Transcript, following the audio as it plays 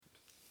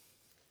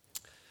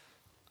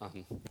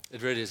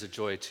It really is a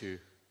joy to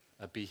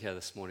be here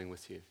this morning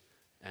with you,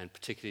 and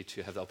particularly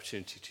to have the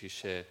opportunity to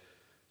share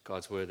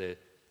God's word. There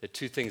are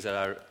two things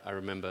that I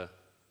remember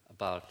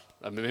about,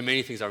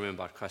 many things I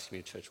remember about Christ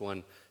Community Church.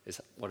 One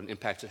is what an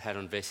impact it had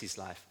on Vessie's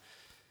life.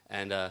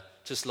 And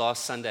just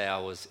last Sunday, I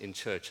was in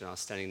church, and I was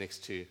standing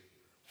next to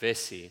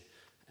Vessie,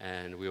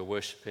 and we were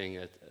worshiping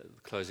at the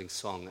closing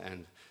song.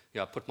 And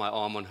I put my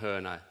arm on her,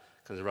 and I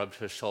kind of rubbed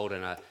her shoulder,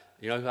 and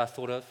you know who I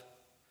thought of?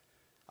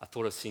 I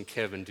thought of seeing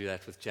Kevin do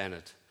that with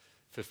Janet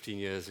 15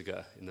 years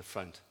ago in the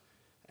front.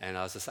 And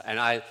I was just, and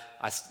I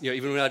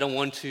even when I don't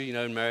want to,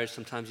 in marriage,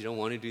 sometimes you don't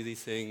want to do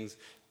these things,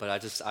 but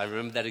I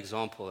remember that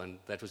example, and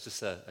that was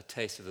just a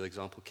taste of the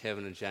example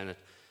Kevin and Janet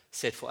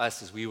set for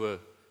us as we were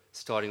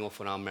starting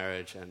off on our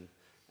marriage.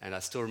 And I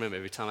still remember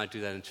every time I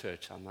do that in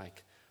church, I'm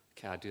like,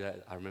 okay, I do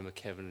that. I remember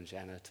Kevin and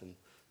Janet and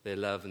their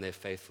love and their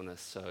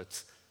faithfulness. So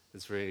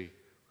it's really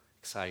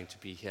exciting to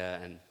be here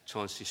and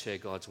chance to share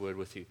God's word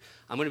with you.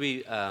 We're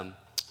going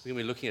to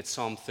be looking at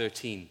Psalm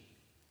 13.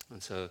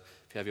 And so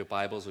if you have your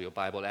Bibles or your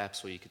Bible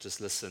apps, or you could just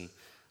listen,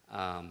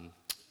 and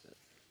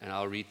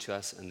I'll read to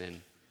us, and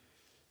then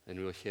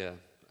we'll hear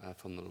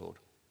from the Lord.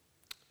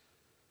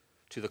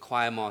 To the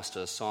choir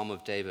master, a psalm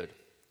of David.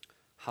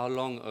 How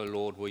long, O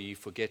Lord, will you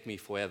forget me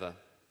forever?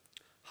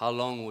 How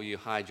long will you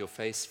hide your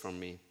face from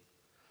me?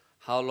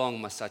 How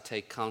long must I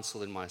take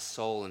counsel in my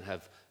soul and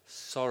have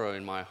sorrow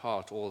in my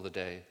heart all the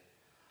day?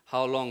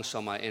 How long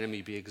shall my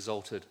enemy be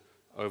exalted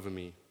over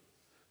me?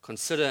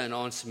 Consider and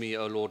answer me,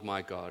 O Lord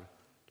my God.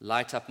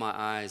 Light up my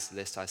eyes,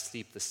 lest I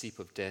sleep the sleep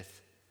of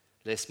death,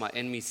 lest my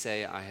enemy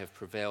say, I have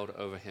prevailed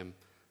over him,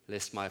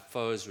 lest my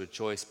foes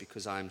rejoice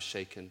because I am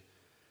shaken.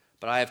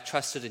 But I have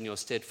trusted in your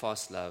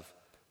steadfast love.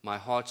 My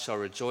heart shall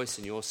rejoice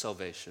in your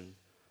salvation.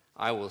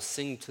 I will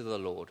sing to the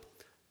Lord,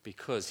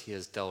 because he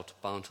has dealt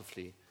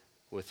bountifully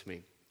with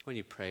me. When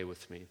you pray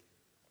with me.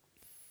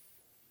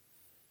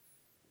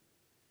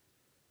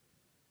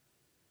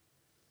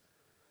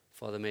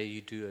 Father, may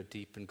you do a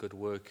deep and good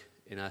work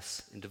in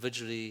us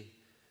individually,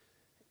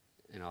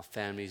 in our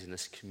families, in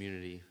this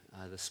community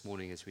this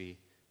morning as we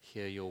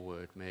hear your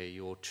word. May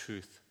your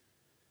truth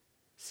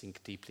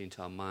sink deeply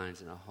into our minds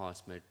and our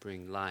hearts. May it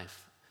bring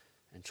life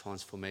and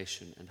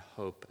transformation and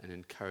hope and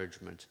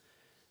encouragement,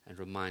 and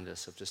remind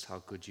us of just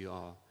how good you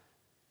are.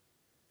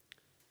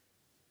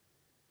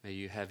 May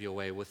you have your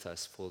way with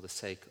us for the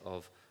sake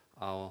of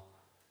our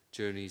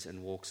journeys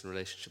and walks in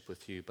relationship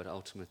with you, but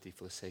ultimately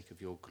for the sake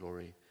of your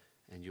glory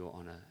and your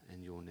honor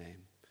and your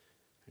name.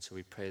 And so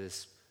we pray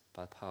this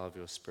by the power of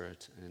your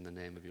Spirit and in the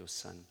name of your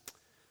Son.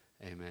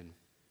 Amen.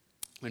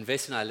 When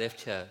Vess and I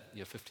left here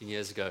 15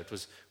 years ago,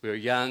 we were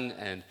young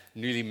and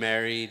newly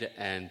married,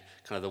 and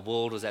kind of the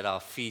world was at our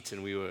feet,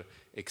 and we were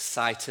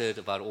excited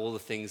about all the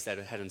things that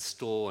it had in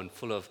store, and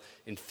full of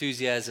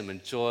enthusiasm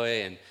and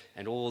joy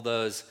and all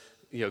those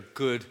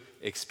good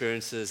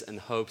experiences and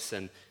hopes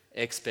and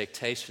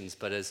expectations.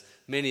 But as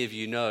many of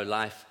you know,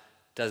 life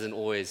doesn't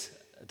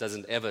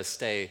ever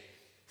stay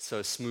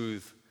so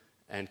smooth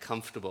and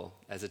comfortable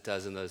as it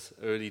does in those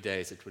early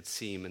days, it would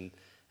seem.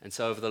 And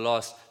so over the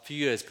last few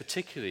years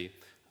particularly,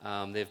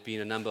 there have been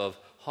a number of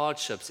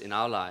hardships in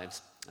our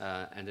lives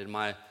and in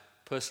my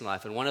personal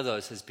life. And one of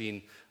those has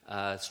been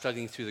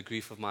struggling through the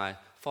grief of my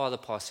father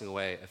passing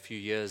away a few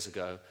years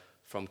ago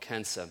from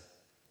cancer.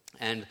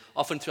 And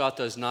often throughout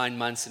those 9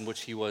 months in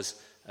which he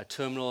was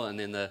terminal, and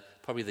then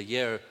probably the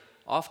year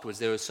afterwards,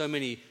 there were so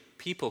many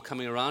people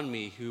coming around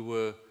me who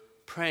were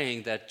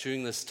praying that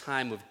during this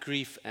time of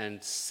grief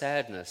and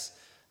sadness,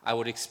 I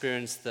would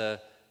experience the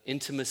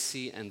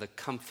intimacy and the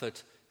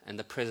comfort and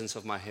the presence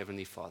of my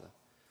Heavenly Father.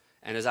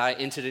 And as I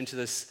entered into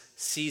this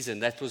season,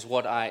 that was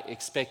what I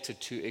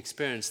expected to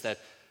experience, that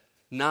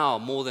now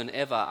more than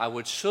ever I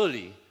would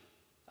surely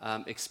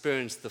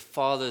experience the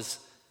Father's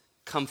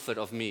comfort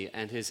of me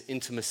and his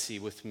intimacy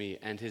with me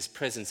and his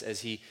presence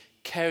as he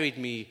carried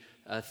me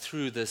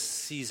through this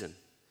season.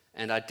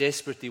 And I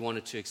desperately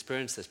wanted to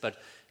experience this. But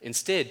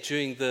instead,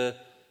 during the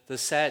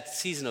sad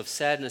season of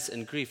sadness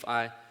and grief,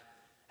 I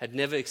had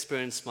never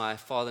experienced my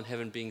Father in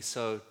heaven being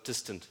so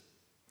distant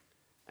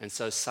and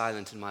so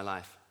silent in my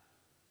life.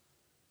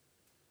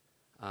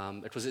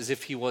 It was as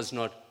if he was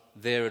not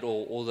there at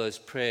all. All those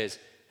prayers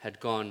had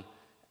gone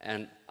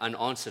and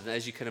unanswered. And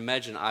as you can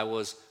imagine, I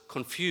was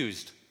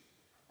confused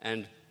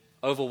and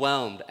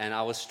overwhelmed, and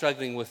I was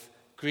struggling with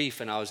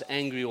grief, and I was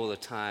angry all the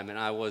time, and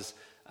I was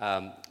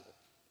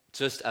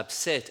just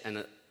upset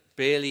and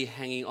barely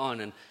hanging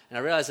on. And I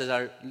realized as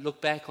I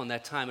look back on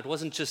that time, it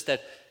wasn't just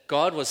that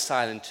God was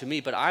silent to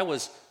me, but I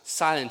was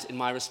silent in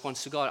my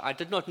response to God. I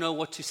did not know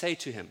what to say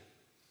to him.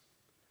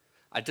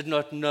 I did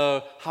not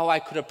know how I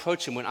could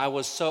approach him when I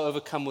was so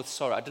overcome with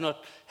sorrow. I did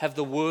not have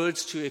the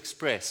words to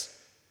express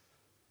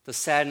the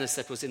sadness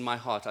that was in my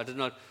heart. I did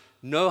not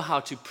know how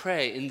to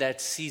pray in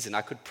that season.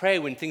 I could pray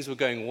when things were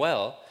going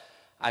well.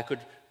 I could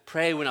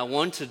pray when I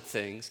wanted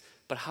things.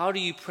 But how do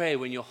you pray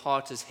when your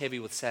heart is heavy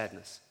with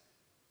sadness?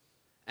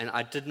 And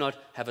I did not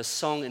have a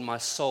song in my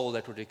soul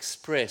that would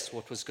express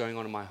what was going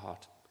on in my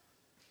heart.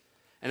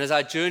 And as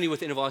I journey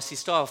with InterVarsity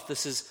staff,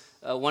 this is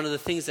one of the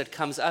things that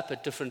comes up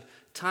at different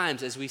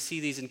times as we see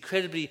these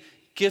incredibly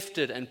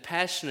gifted and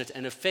passionate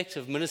and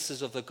effective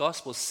ministers of the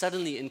gospel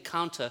suddenly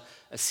encounter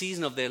a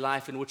season of their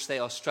life in which they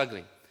are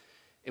struggling,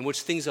 in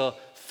which things are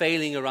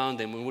failing around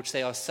them, in which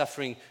they are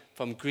suffering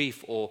from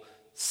grief or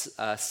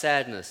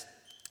sadness.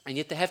 And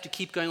yet they have to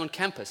keep going on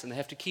campus, and they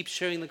have to keep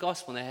sharing the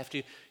gospel, and they have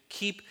to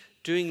keep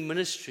doing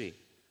ministry.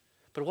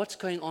 But what's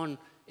going on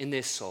in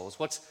their souls?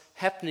 What's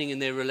happening in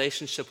their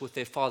relationship with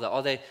their Father?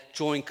 Are they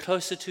drawing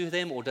closer to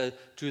them, or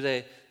do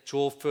they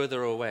draw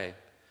further away?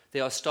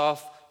 There are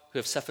staff who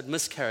have suffered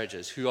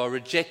miscarriages, who are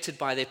rejected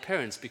by their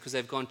parents because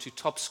they've gone to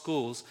top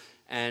schools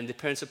and their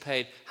parents have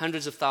paid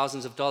hundreds of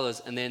thousands of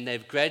dollars, and then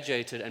they've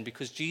graduated, and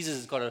because Jesus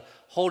has got a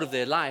hold of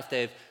their life,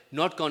 they've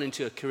not gone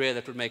into a career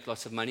that would make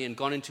lots of money and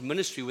gone into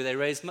ministry where they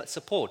raise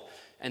support,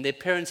 and their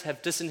parents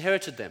have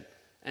disinherited them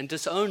and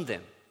disowned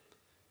them.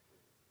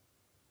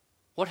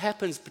 What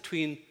happens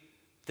between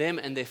them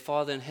and their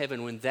Father in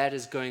heaven when that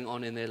is going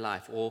on in their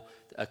life? Or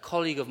a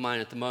colleague of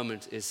mine at the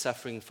moment is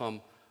suffering from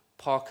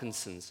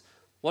Parkinson's.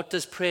 What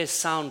does prayer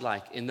sound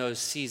like in those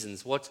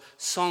seasons? What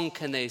song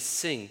can they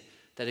sing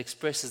that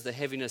expresses the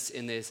heaviness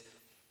in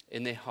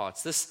their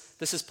hearts?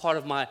 This is part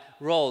of my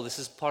role. This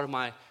is part of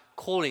my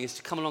calling, is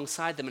to come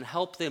alongside them and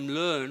help them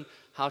learn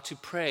how to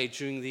pray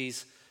during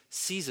these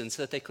seasons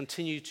so that they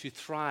continue to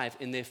thrive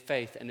in their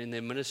faith and in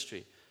their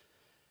ministry.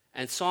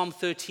 And Psalm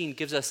 13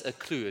 gives us a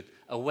clue,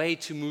 a way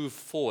to move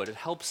forward. It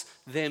helps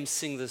them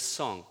sing this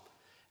song.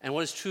 And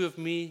what is true of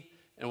me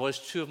and what is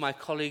true of my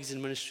colleagues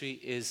in ministry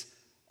is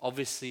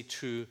obviously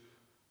true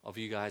of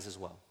you guys as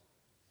well.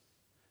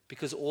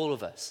 Because all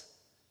of us,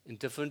 in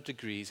different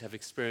degrees, have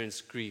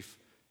experienced grief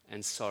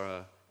and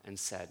sorrow and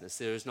sadness.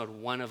 There is not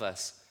one of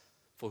us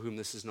for whom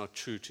this is not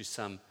true to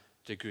some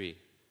degree.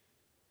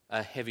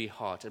 A heavy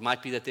heart. It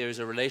might be that there is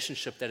a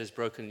relationship that is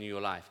broken in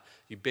your life.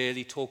 You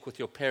barely talk with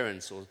your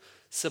parents or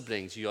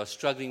siblings. You are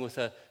struggling with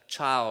a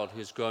child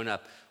who's grown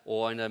up,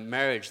 or in a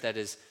marriage that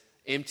is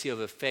empty of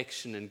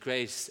affection and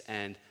grace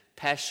and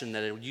passion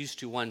that it used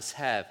to once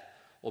have.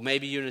 Or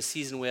maybe you're in a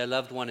season where a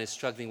loved one is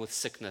struggling with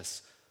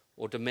sickness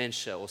or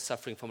dementia or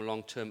suffering from a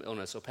long-term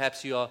illness. Or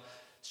perhaps you are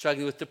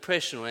struggling with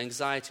depression or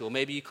anxiety, or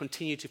maybe you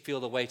continue to feel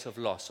the weight of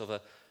loss of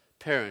a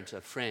parent, a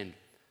friend,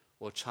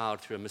 or a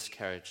child through a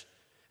miscarriage.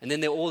 And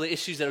then there are all the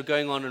issues that are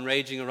going on and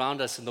raging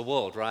around us in the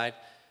world, right?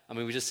 I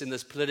mean, we're just in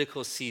this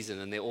political season,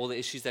 and there are all the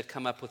issues that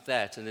come up with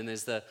that. And then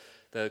there's the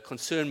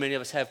concern many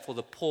of us have for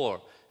the poor,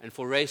 and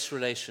for race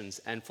relations,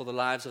 and for the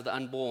lives of the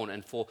unborn,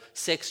 and for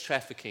sex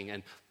trafficking,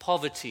 and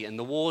poverty, and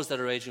the wars that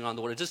are raging around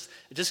the world. It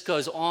just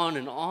goes on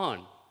and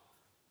on.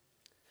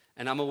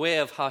 And I'm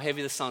aware of how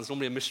heavy this sounds.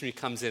 Normally a missionary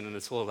comes in, and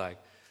it's all like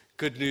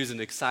good news and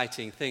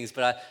exciting things.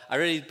 But I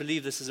really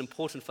believe this is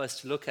important for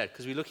us to look at,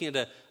 because we're looking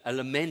at a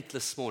lament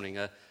this morning,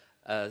 a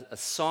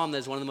psalm that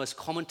is one of the most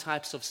common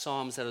types of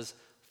psalms that is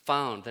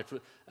found,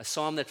 a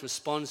psalm that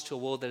responds to a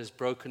world that is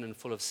broken and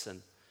full of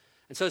sin.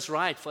 And so it's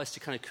right for us to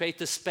kind of create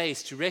this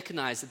space to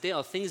recognize that there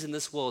are things in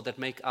this world that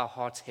make our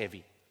hearts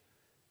heavy.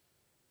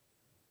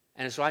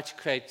 And it's right to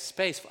create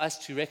space for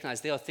us to recognize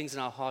there are things in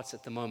our hearts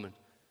at the moment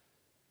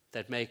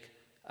that make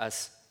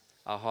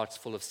our hearts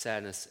full of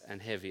sadness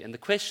and heavy. And the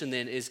question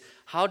then is,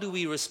 how do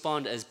we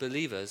respond as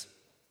believers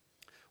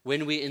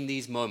when we're in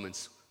these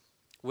moments,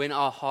 when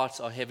our hearts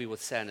are heavy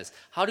with sadness?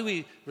 How do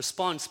we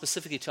respond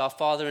specifically to our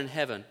Father in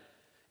heaven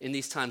in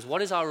these times?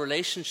 What is our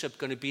relationship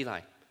going to be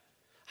like?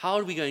 How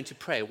are we going to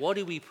pray? What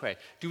do we pray?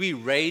 Do we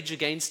rage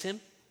against him,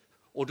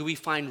 or do we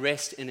find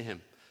rest in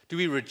him? Do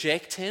we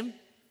reject him,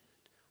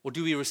 or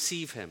do we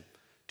receive him?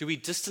 Do we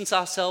distance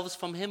ourselves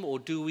from him, or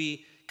do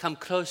we come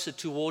closer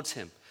towards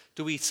him?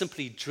 Do we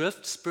simply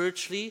drift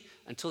spiritually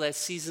until that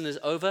season is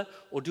over,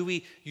 or do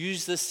we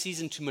use this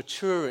season to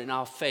mature in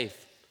our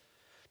faith?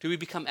 Do we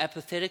become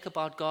apathetic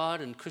about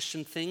God and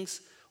Christian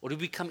things, or do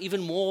we become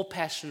even more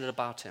passionate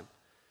about him?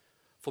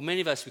 For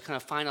many of us, we kind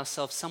of find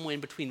ourselves somewhere in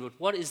between. But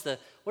what is the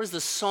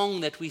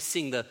song that we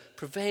sing, the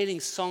prevailing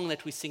song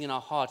that we sing in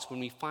our hearts when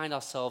we find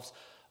ourselves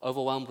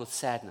overwhelmed with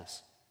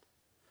sadness?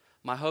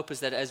 My hope is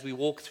that as we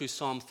walk through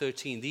Psalm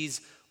 13,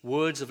 these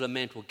words of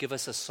lament will give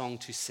us a song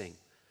to sing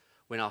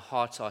when our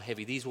hearts are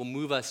heavy. These will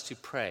move us to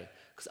pray,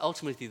 because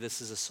ultimately this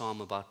is a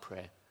psalm about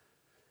prayer.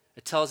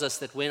 It tells us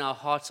that when our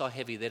hearts are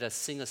heavy, let us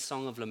sing a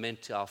song of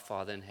lament to our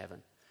Father in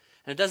heaven.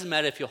 And it doesn't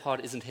matter if your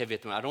heart isn't heavy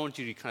at the moment. I don't want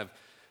you to kind of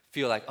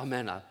feel like, oh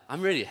man,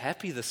 I'm really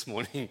happy this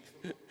morning.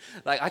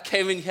 Like I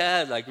came in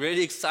here like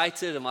really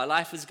excited and my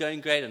life is going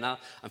great, and now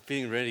I'm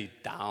feeling really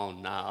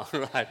down now,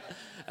 right?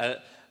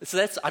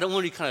 So I don't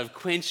want to kind of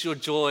quench your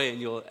joy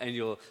and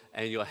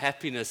your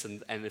happiness,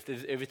 and if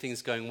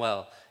everything's going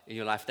well in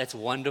your life, that's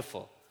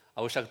wonderful.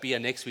 I wish I could be here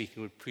next week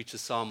and would preach a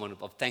psalm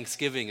of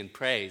thanksgiving and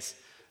praise,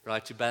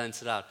 right, to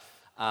balance it out.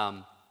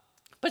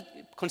 But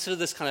consider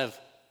this kind of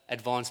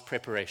advanced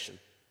preparation.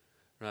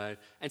 Right?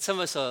 And some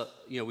of us are,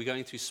 we're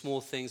going through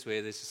small things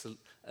where there's just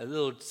a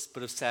little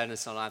bit of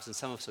sadness in our lives, and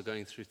some of us are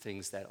going through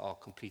things that are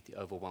completely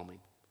overwhelming,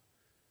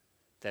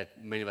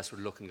 that many of us would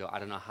look and go, I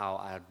don't know how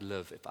I'd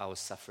live if I was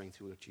suffering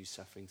through what you're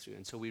suffering through.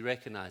 And so we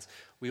recognize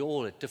we're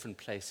all at different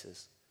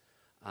places.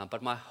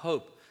 But my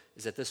hope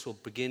is that this will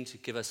begin to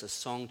give us a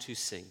song to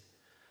sing.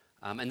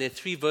 And there are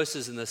 3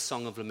 verses in this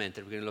Song of Lament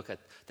that we're going to look at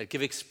that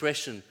give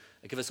expression,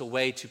 that give us a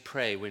way to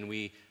pray when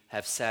we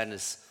have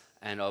sadness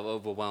and are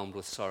overwhelmed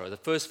with sorrow. The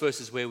first verse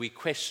is where we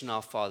question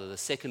our Father. The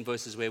second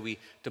verse is where we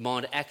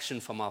demand action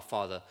from our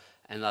Father.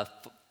 And the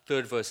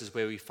third verse is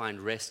where we find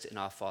rest in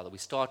our Father. We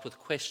start with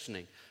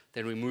questioning,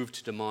 then we move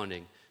to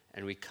demanding,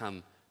 and we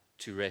come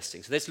to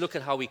resting. So let's look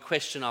at how we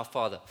question our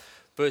Father.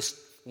 Verse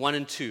 1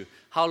 and 2.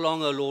 How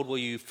long, O Lord, will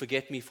you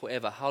forget me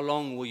forever? How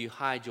long will you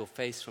hide your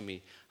face from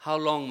me? How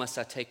long must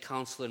I take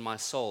counsel in my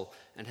soul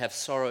and have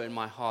sorrow in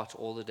my heart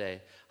all the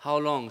day? How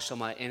long shall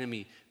my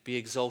enemy be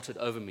exalted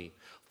over me?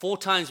 4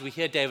 times we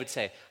hear David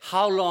say,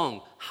 how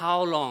long,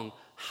 how long,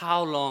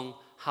 how long,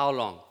 how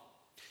long?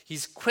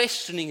 He's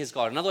questioning his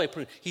God. Another way of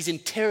putting it, he's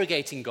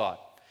interrogating God.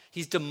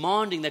 He's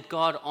demanding that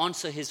God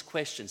answer his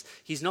questions.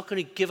 He's not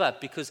going to give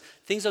up because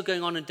things are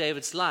going on in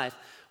David's life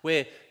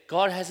where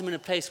God has him in a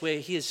place where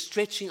he is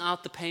stretching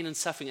out the pain and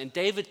suffering. And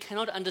David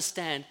cannot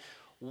understand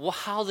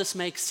how this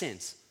makes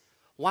sense.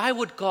 Why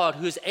would God,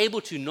 who is able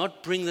to,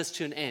 not bring this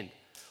to an end?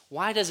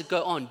 Why does it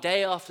go on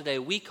day after day,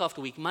 week after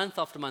week, month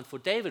after month? For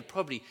David,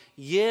 probably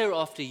year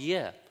after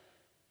year.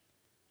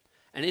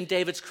 And in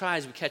David's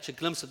cries, we catch a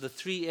glimpse of the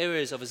 3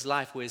 areas of his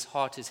life where his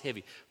heart is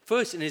heavy.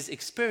 First, in his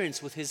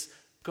experience with his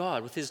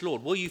God, with his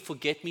Lord. Will you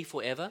forget me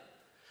forever?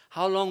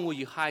 How long will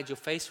you hide your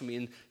face from me?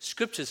 In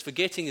scriptures,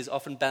 forgetting is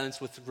often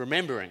balanced with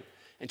remembering.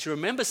 And to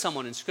remember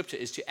someone in scripture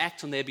is to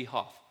act on their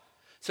behalf.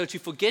 So to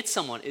forget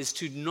someone is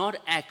to not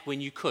act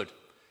when you could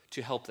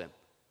to help them.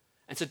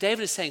 And so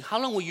David is saying, how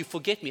long will you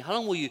forget me? How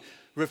long will you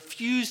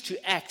refuse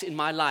to act in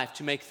my life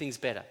to make things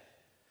better?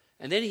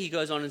 And then he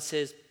goes on and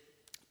says,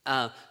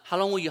 how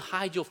long will you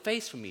hide your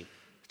face from me?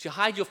 To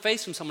hide your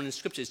face from someone in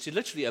scripture is to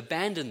literally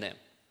abandon them.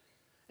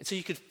 And so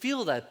you could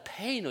feel that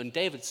pain on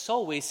David's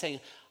soul where he's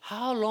saying,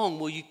 how long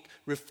will you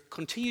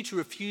continue to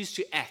refuse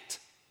to act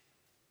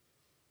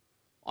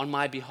on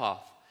my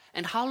behalf?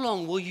 And how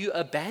long will you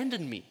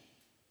abandon me?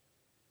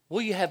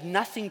 Will you have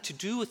nothing to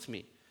do with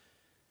me?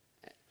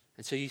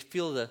 And so you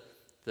feel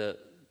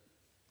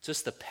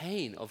just the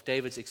pain of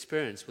David's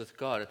experience with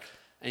God.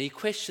 And he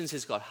questions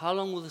his God, how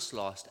long will this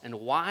last?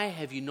 And why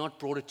have you not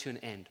brought it to an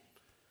end?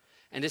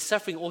 And his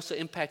suffering also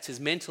impacts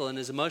his mental and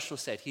his emotional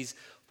state. He's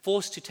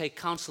forced to take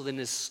counsel in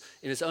his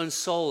own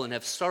soul and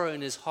have sorrow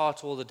in his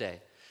heart all the day.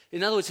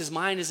 In other words, his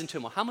mind is in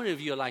turmoil. How many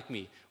of you are like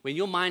me? When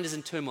your mind is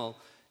in turmoil,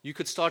 you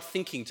could start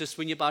thinking just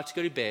when you're about to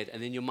go to bed,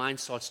 and then your mind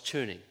starts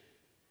churning.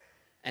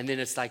 And then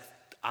it's like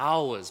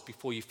hours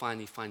before you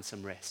finally find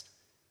some rest.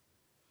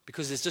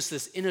 Because there's just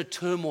this inner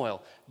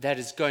turmoil that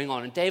is going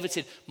on. And David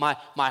said, my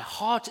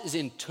heart is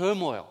in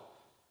turmoil.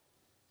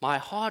 My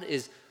heart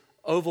is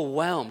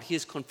overwhelmed. He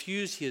is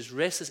confused, he is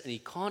restless, and he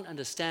can't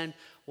understand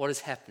what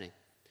is happening.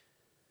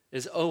 It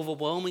is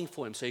overwhelming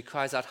for him. So he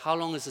cries out, how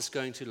long is this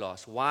going to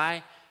last?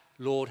 Why,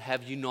 Lord,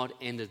 have you not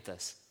ended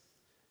this?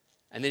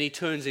 And then he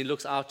turns and he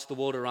looks out to the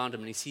world around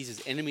him and he sees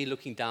his enemy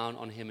looking down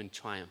on him in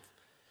triumph.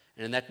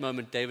 And in that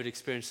moment, David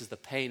experiences the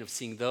pain of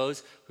seeing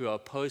those who are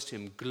opposed to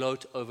him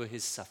gloat over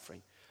his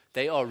suffering.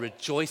 They are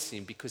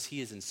rejoicing because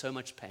he is in so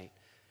much pain.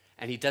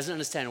 And he doesn't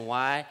understand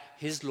why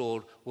his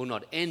Lord will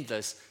not end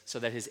this so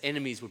that his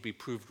enemies would be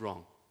proved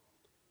wrong.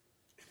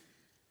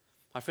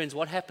 My friends,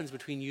 what happens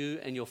between you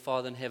and your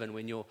Father in heaven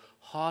when your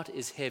heart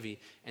is heavy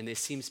and there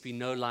seems to be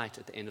no light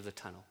at the end of the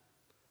tunnel?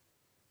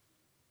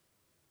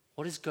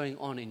 What is going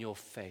on in your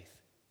faith?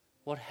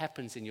 What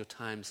happens in your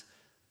times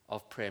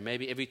of prayer?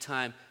 Maybe every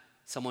time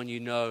someone you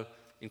know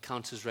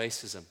encounters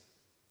racism,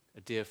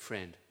 a dear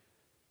friend,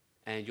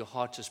 and your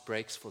heart just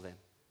breaks for them.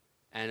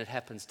 And it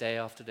happens day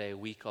after day,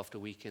 week after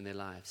week in their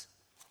lives.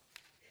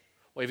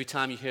 Or every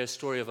time you hear a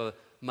story of a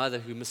mother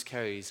who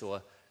miscarries or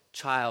a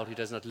child who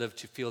does not live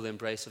to feel the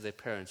embrace of their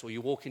parents. Or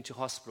you walk into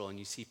hospital and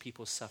you see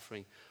people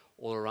suffering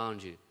all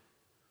around you.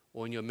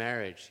 Or in your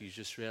marriage, you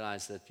just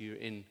realize that you're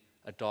in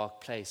a dark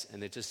place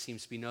and there just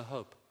seems to be no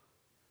hope.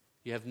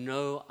 You have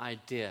no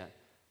idea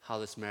how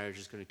this marriage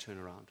is going to turn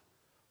around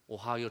or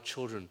how your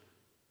children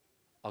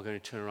are going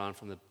to turn around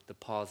from the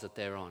paths that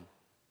they're on.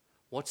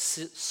 What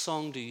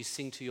song do you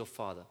sing to your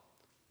Father?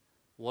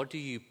 What do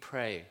you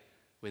pray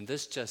when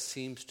this just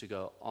seems to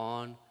go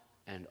on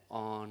and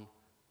on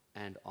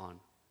and on?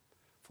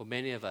 For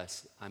many of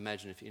us, I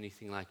imagine if you're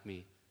anything like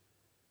me,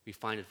 we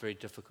find it very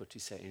difficult to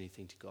say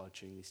anything to God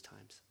during these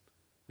times.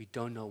 We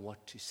don't know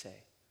what to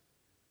say.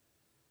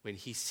 When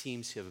he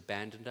seems to have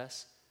abandoned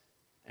us,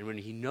 and when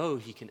he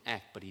knows he can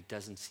act, but he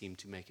doesn't seem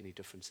to make any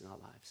difference in our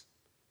lives.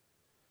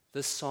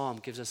 This psalm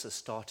gives us a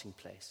starting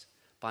place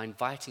by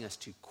inviting us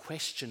to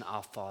question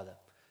our Father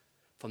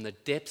from the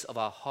depths of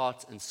our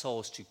hearts and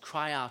souls, to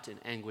cry out in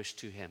anguish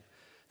to him.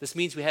 This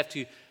means we have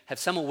to have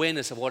some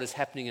awareness of what is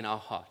happening in our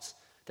hearts,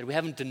 that we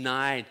haven't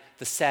denied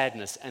the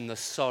sadness and the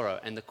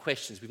sorrow and the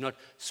questions. We've not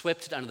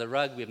swept it under the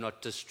rug. We have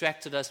not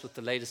distracted us with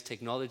the latest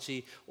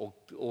technology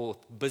or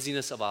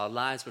busyness of our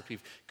lives, but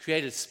we've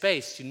created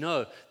space to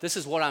know this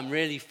is what I'm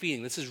really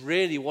feeling. This is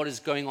really what is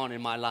going on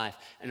in my life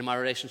and in my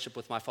relationship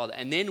with my Father.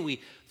 And then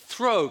we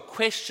throw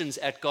questions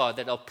at God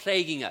that are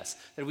plaguing us,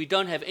 that we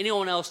don't have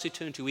anyone else to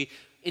turn to. We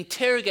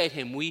interrogate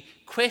Him. We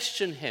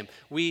question Him.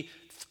 We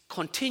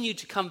continue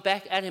to come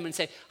back at Him and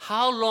say,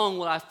 how long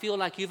will I feel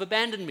like you've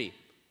abandoned me?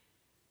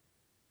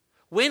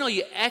 When are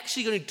you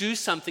actually going to do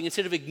something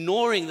instead of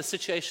ignoring the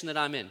situation that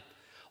I'm in?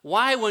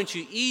 Why won't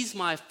you ease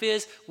my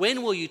fears?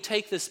 When will you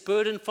take this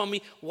burden from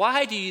me?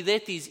 Why do you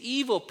let these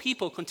evil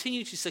people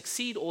continue to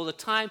succeed all the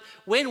time?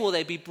 When will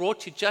they be brought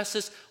to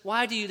justice?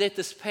 Why do you let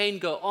this pain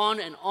go on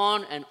and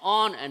on and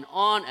on and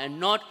on and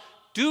not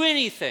do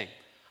anything?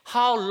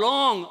 How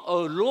long,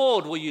 O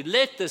Lord, will you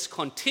let this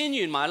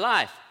continue in my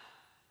life?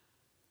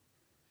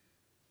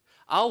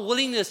 Our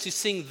willingness to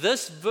sing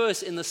this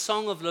verse in the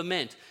Song of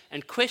Lament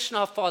and question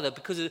our Father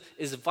because it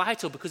is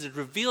vital, because it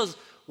reveals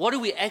what do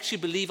we actually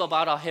believe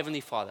about our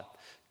Heavenly Father.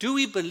 Do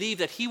we believe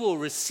that He will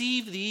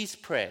receive these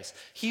prayers?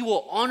 He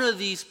will honor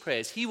these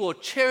prayers. He will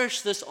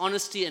cherish this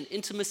honesty and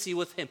intimacy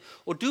with Him?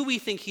 Or do we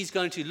think He's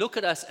going to look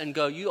at us and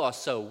go, you are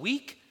so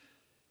weak,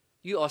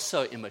 you are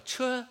so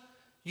immature,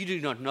 you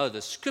do not know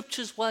the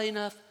Scriptures well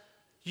enough,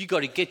 you got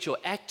to get your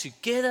act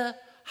together,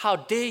 how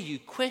dare you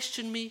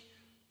question me?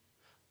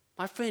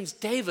 My friends,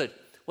 David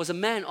was a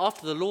man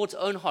after the Lord's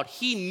own heart.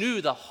 He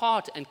knew the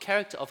heart and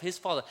character of his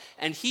Father,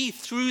 and he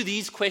threw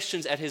these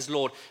questions at his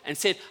Lord and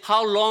said,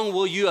 how long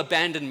will you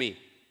abandon me?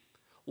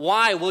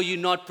 Why will you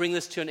not bring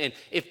this to an end?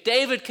 If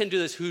David can do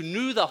this, who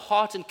knew the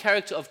heart and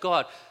character of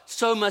God,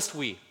 so must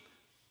we.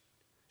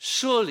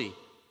 Surely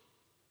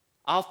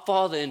our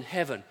Father in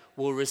heaven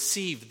will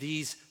receive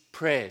these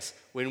prayers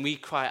when we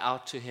cry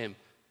out to Him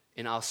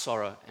in our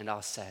sorrow and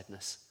our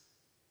sadness.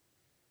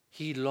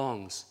 He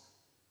longs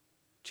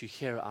to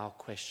hear our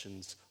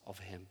questions of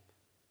Him.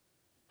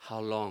 How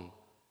long,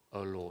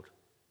 O Lord?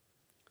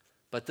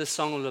 But this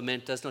song of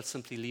lament does not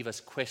simply leave us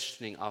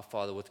questioning our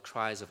Father with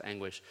cries of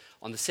anguish.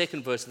 On the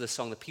second verse of the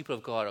song, the people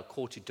of God are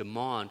called to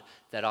demand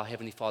that our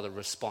Heavenly Father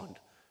respond.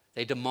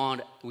 We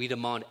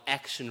demand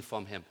action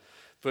from Him.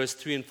 Verse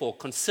 3 and 4,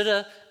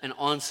 consider and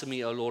answer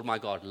me, O Lord my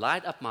God.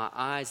 Light up my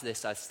eyes,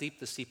 lest I sleep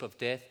the sleep of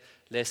death,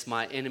 lest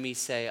my enemies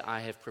say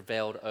I have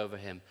prevailed over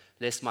him,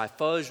 lest my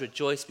foes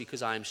rejoice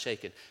because I am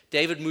shaken.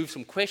 David moves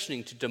from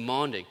questioning to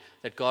demanding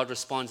that God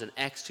responds and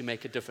acts to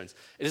make a difference.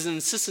 It is an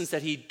insistence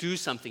that he do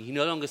something. He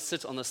no longer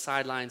sits on the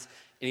sidelines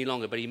any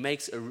longer, but he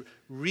makes a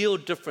real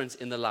difference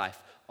in the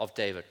life of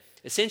David.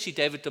 Essentially,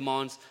 David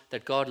demands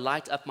that God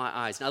light up my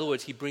eyes. In other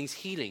words, he brings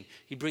healing.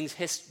 He brings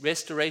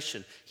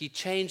restoration. He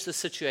changed the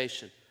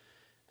situation.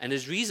 And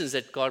his reasons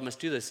that God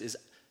must do this is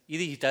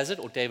either he does it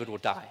or David will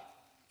die.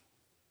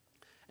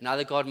 And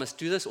either God must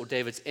do this or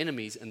David's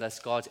enemies, and thus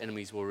God's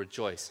enemies will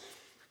rejoice,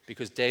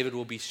 because David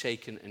will be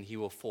shaken and he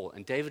will fall.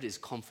 And David is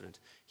confident.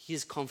 He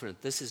is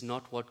confident this is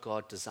not what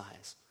God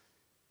desires.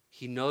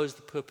 He knows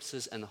the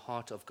purposes and the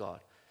heart of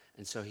God.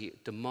 And so he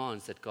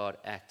demands that God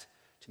act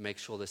to make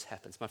sure this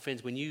happens. My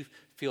friends, when you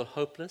feel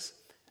hopeless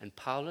and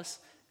powerless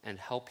and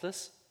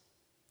helpless,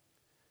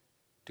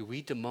 do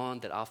we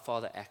demand that our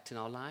Father act in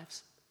our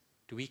lives?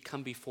 Do we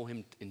come before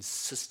Him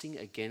insisting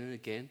again and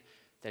again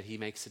that He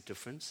makes a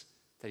difference,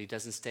 that He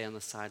doesn't stay on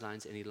the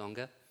sidelines any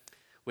longer?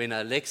 When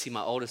Lexi,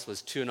 my oldest,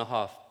 was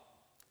 2.5,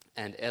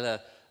 and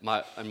Ella,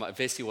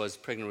 Vessie was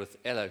pregnant with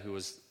Ella, who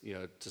was,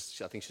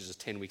 I think she was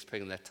just 10 weeks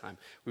pregnant at that time.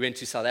 We went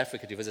to South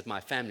Africa to visit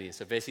my family.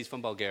 So Vessie's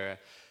from Bulgaria.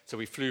 So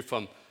we flew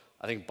from,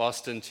 I think,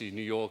 Boston to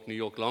New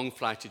York, long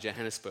flight to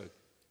Johannesburg.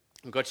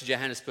 We got to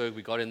Johannesburg,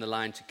 we got in the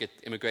line to get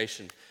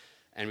immigration,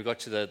 and we got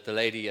to the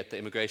lady at the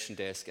immigration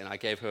desk, and I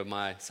gave her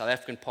my South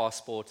African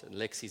passport and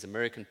Lexi's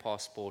American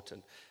passport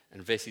and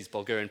Vessie's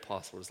Bulgarian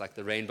passport. It was like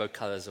the rainbow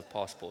colors of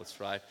passports,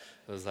 right?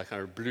 It was like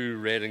kind of blue,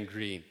 red, and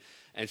green.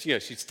 And she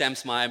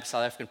stamps my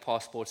South African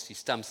passport, she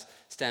stamps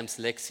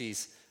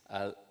Lexi's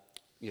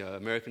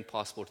American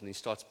passport, and he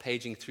starts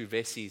paging through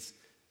Vessie's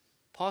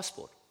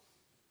passport.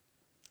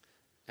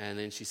 And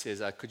then she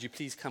says, could you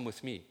please come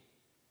with me?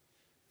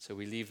 So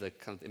we leave the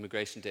kind of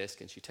immigration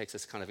desk, and she takes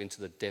us kind of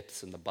into the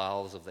depths and the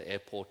bowels of the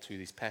airport through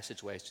these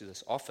passageways to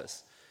this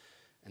office.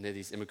 And there are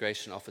these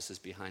immigration officers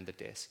behind the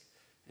desk.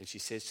 And she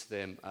says to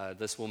them,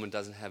 this woman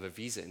doesn't have a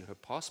visa in her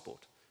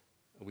passport.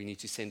 We need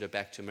to send her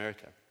back to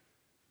America.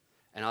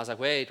 And I was like,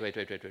 wait.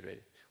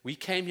 We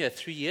came here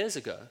 3 years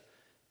ago,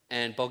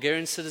 and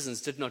Bulgarian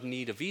citizens did not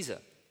need a visa.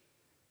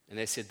 And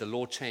they said the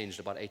law changed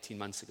about 18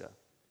 months ago.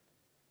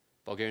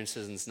 Bulgarian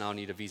citizens now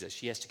need a visa.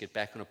 She has to get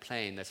back on a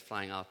plane that's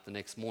flying out the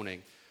next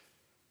morning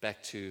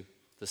back to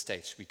the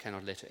States. We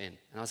cannot let her in.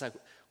 And I was like,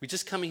 we're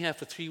just coming here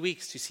for 3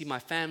 weeks to see my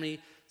family.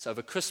 So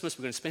over Christmas,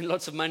 we're going to spend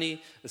lots of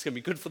money. It's going to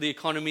be good for the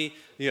economy.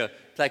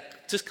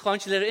 Just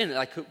can't you let her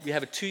in? We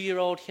have a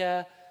 2-year-old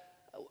here.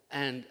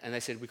 And they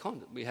said, we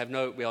can't. We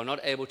are not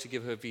able to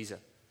give her a visa.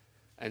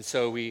 And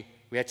so we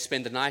had to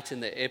spend the night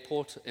in the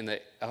airport, in a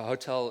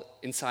hotel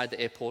inside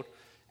the airport.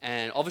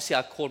 And obviously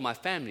I called my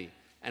family.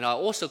 And I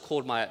also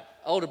called my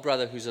older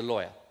brother who's a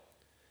lawyer.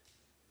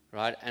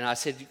 Right? And I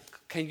said,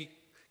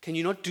 can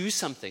you not do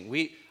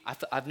something?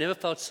 I've never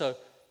felt so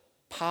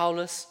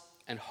powerless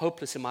and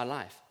hopeless in my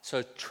life,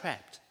 so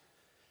trapped.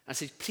 I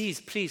said,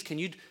 please,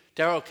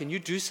 Daryl, can you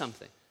do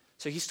something?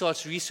 So he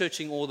starts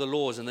researching all the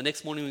laws, and the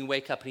next morning we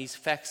wake up and he's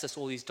faxed us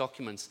all these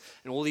documents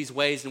and all these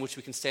ways in which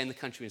we can stay in the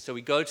country. And so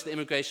we go to the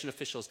immigration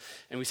officials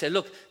and we say,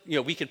 look,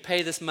 we can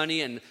pay this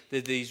money and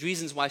these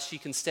reasons why she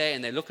can stay.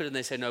 And they look at it and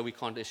they say, no, we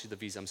can't issue the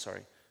visa, I'm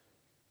sorry.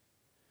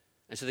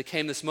 And so there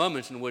came this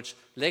moment in which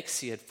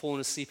Lexi had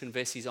fallen asleep in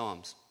Vesi's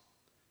arms.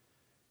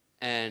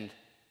 And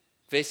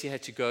Vesi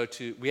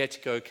we had to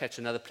go catch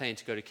another plane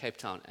to go to Cape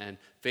Town. And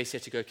Vesi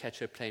had to go catch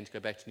her plane to go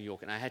back to New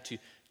York. And I had to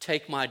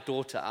take my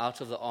daughter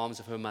out of the arms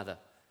of her mother,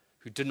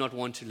 who did not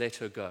want to let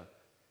her go,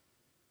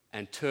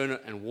 and turn her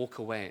and walk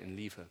away and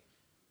leave her.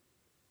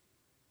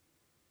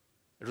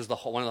 It was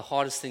one of the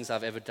hardest things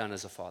I've ever done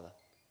as a father.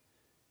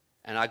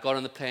 And I got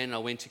on the plane and I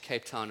went to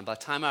Cape Town. And by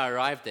the time I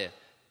arrived there,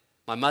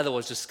 my mother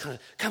was just kind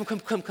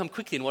of, come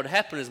quickly. And what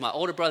happened is my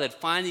older brother had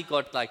finally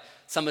got like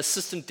some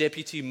assistant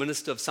deputy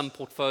minister of some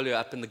portfolio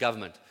up in the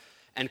government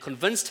and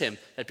convinced him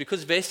that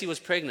because Vesi was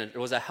pregnant, it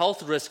was a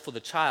health risk for the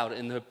child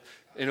in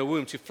her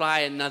womb to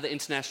fly another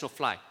international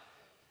flight.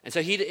 And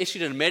so he'd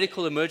issued a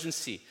medical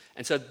emergency.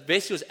 And so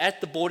Vesi was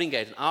at the boarding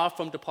gate an hour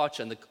from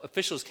departure, and the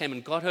officials came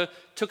and got her,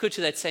 took her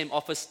to that same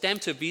office,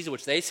 stamped her visa,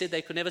 which they said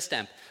they could never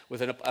stamp,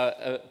 with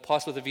a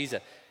pass with a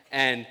visa.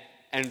 And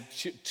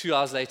 2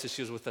 hours later,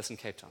 she was with us in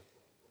Cape Town.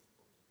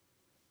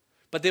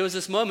 But there was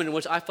this moment in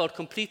which I felt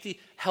completely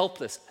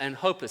helpless and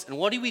hopeless. And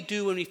what do we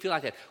do when we feel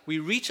like that? We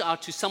reach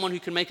out to someone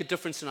who can make a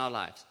difference in our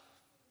lives.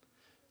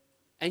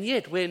 And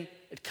yet, when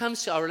it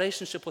comes to our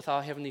relationship with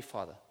our Heavenly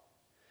Father,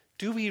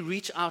 do we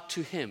reach out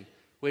to Him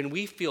when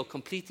we feel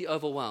completely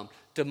overwhelmed,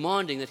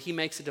 demanding that He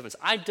makes a difference?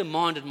 I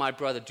demanded my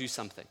brother do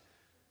something.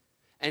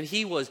 And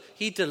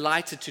he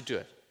delighted to do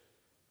it.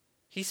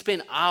 He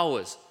spent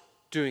hours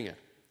doing it.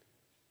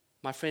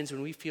 My friends,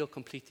 when we feel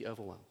completely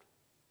overwhelmed,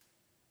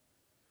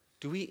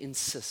 do we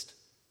insist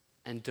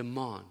and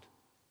demand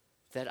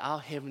that our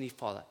Heavenly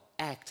Father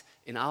act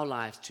in our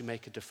lives to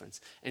make a difference?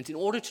 And in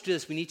order to do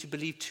this, we need to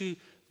believe two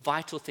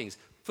vital things.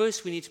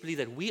 First, we need to believe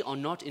that we are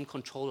not in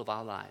control of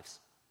our lives.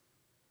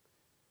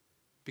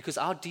 Because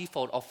our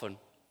default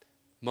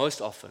most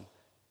often,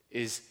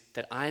 is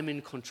that I'm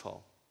in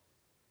control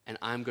and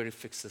I'm going to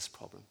fix this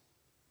problem.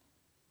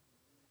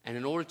 And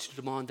in order to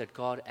demand that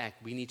God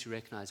act, we need to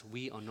recognize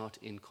we are not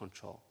in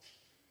control.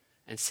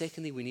 And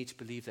secondly, we need to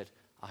believe that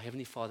our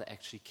Heavenly Father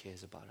actually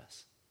cares about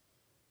us.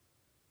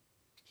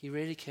 He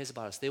really cares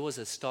about us. There was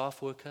a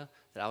staff worker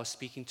that I was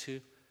speaking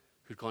to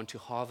who'd gone to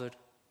Harvard,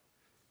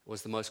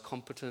 was the most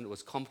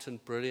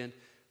competent, brilliant,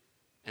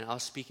 and I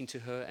was speaking to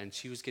her, and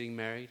she was getting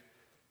married,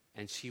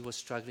 and she was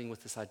struggling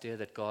with this idea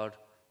that God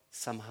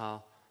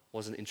somehow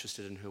wasn't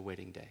interested in her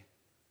wedding day.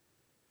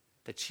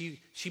 That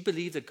she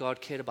believed that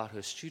God cared about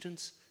her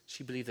students,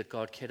 she believed that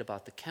God cared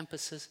about the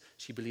campuses,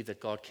 she believed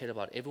that God cared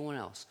about everyone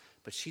else,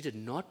 but she did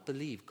not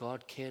believe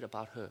God cared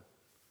about her.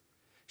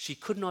 She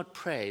could not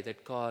pray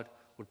that God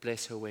would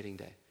bless her wedding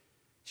day.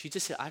 She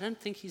just said, I don't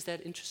think He's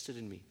that interested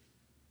in me.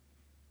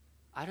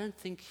 I don't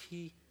think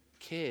He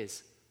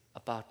cares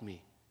about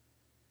me.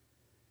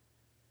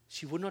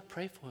 She would not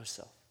pray for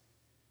herself.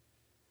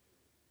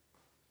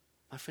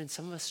 My friends,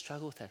 some of us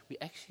struggle with that. We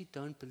actually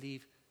don't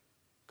believe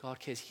God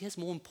cares. He has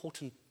more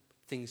important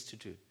things to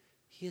do.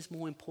 He has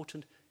more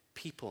important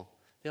people.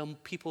 There are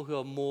people who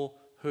are more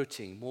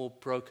hurting, more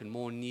broken,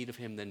 more in need of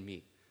Him than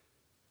me.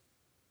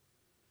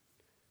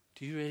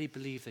 Do you really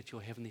believe that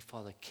your Heavenly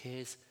Father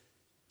cares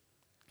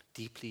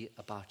deeply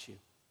about you?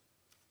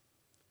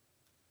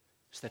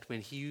 So that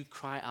when you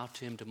cry out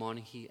to Him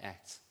demanding He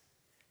acts,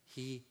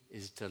 He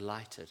is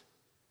delighted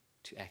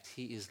to act.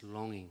 He is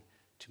longing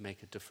to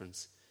make a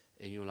difference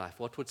in your life.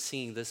 What would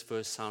singing this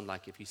verse sound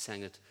like if you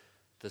sang it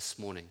this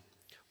morning?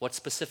 What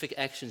specific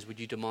actions would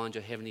you demand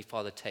your Heavenly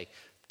Father take?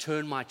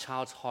 Turn my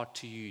child's heart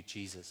to you,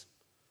 Jesus.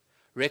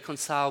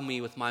 Reconcile me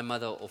with my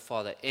mother or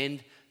father.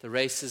 End the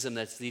racism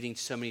that's leading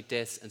to so many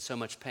deaths and so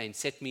much pain.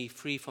 Set me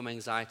free from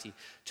anxiety.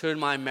 Turn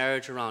my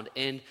marriage around.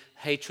 End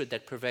hatred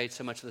that pervades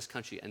so much of this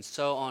country. And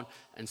so on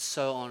and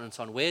so on and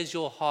so on. Where's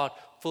your heart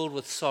filled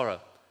with sorrow?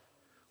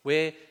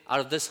 Where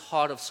out of this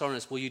heart of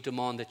sorrowness will you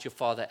demand that your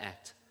Father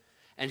act?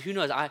 And who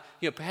knows,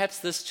 perhaps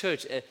this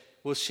church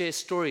will share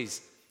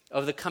stories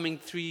over the coming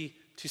 3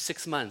 to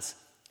 6 months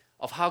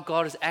of how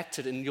God has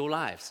acted in your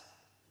lives.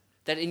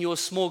 That in your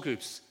small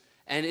groups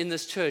and in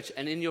this church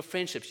and in your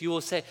friendships, you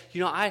will say,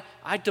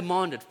 I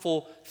demanded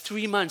for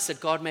 3 months that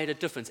God made a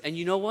difference. And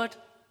you know what?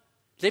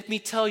 Let me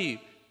tell you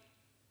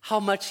how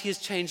much He has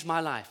changed my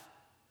life,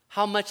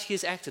 how much He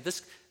has acted.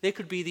 There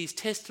could be these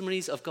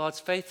testimonies of God's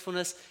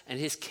faithfulness and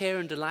His care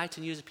and delight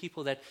in you as a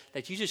people that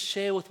you just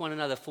share with one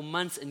another for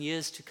months and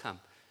years to come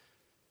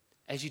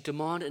as you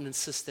demand and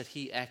insist that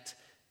He act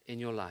in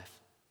your life.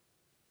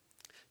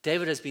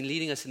 David has been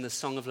leading us in the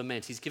Song of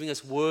Lament. He's giving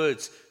us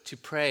words to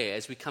pray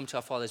as we come to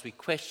our Father, as we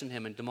question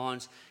him and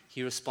demands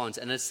he responds.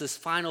 And it's this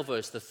final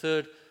verse, the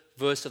third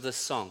verse of this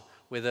song,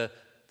 where the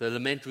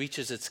lament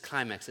reaches its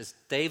climax. As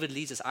David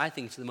leads us, I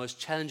think, to the most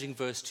challenging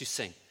verse to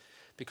sing.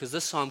 Because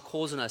this psalm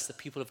calls on us, the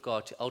people of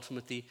God, to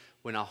ultimately,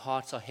 when our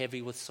hearts are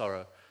heavy with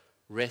sorrow,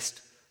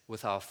 rest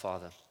with our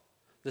Father.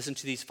 Listen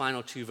to these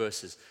final two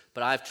verses.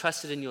 But I have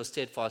trusted in your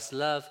steadfast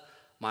love.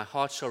 My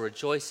heart shall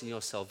rejoice in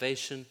your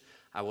salvation.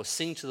 I will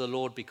sing to the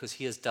Lord because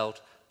he has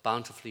dealt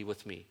bountifully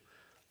with me.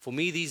 For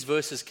me, these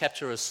verses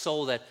capture a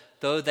soul that,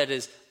 though that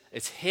is,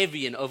 it's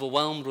heavy and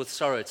overwhelmed with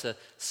sorrow, it's a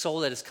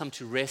soul that has come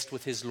to rest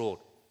with his Lord.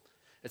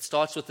 It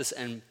starts with this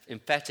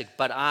emphatic,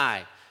 but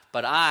I,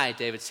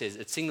 David says.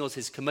 It signals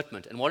his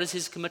commitment. And what is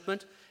his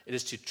commitment? It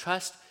is to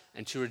trust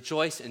and to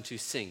rejoice and to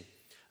sing.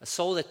 A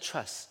soul that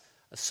trusts,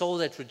 a soul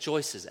that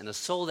rejoices, and a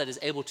soul that is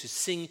able to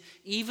sing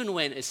even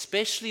when,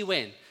 especially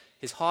when,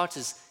 his heart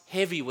is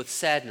heavy with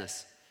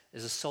sadness,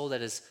 is a soul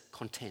that is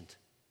content.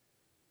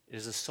 It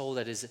is a soul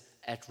that is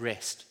at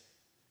rest.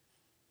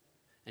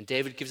 And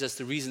David gives us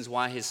the reasons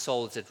why his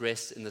soul is at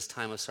rest in this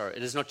time of sorrow.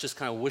 It is not just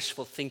kind of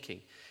wishful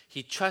thinking.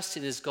 He trusts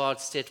in his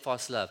God's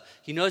steadfast love.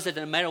 He knows that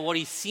no matter what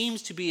he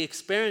seems to be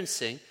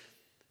experiencing,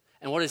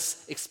 and what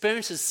his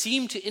experiences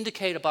seem to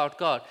indicate about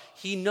God,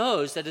 he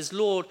knows that his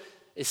Lord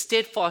is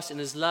steadfast in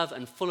his love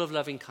and full of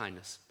loving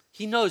kindness.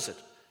 He knows it,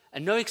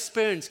 and no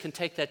experience can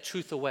take that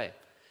truth away.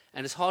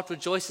 And his heart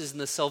rejoices in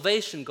the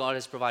salvation God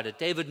has provided.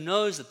 David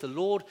knows that the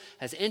Lord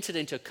has entered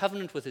into a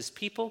covenant with his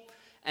people,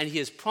 and he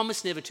has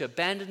promised never to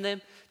abandon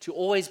them, to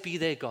always be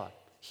their God.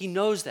 He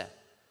knows that.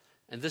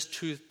 And this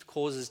truth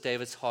causes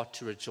David's heart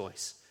to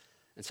rejoice.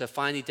 And so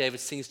finally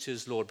David sings to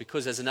his Lord,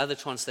 because as another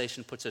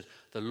translation puts it,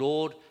 the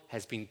Lord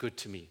has been good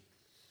to me.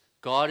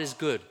 God is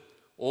good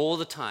all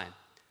the time.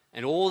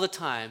 And all the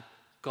time,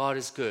 God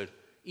is good,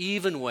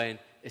 even when,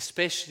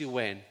 especially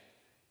when,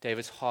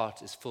 David's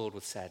heart is filled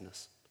with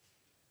sadness.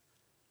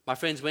 My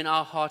friends, when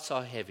our hearts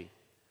are heavy,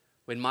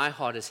 when my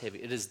heart is heavy,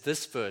 it is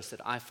this verse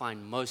that I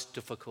find most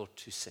difficult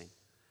to sing.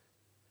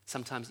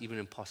 Sometimes even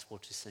impossible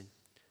to sing.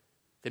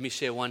 Let me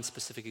share one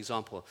specific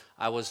example.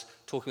 I was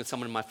talking with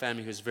someone in my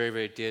family who's very,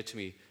 very dear to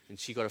me, and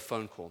she got a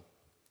phone call.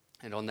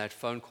 And on that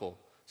phone call,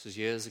 this was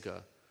years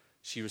ago,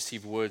 she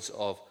received words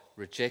of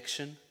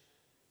rejection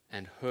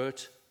and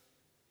hurt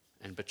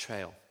and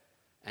betrayal.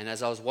 And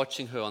as I was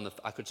watching her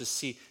I could just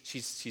see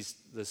she's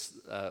this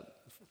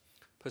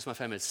person in my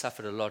family had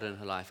suffered a lot in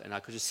her life, and I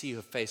could just see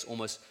her face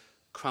almost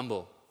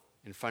crumble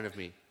in front of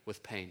me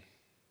with pain.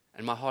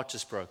 And my heart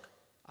just broke.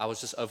 I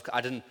was just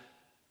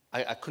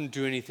I couldn't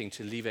do anything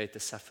to alleviate the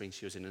suffering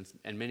she was in.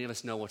 And many of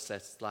us know what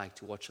that's like,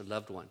 to watch a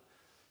loved one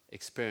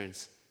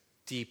experience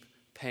deep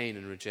pain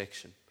and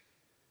rejection.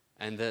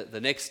 And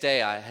the next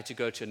day, I had to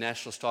go to a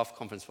national staff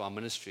conference for our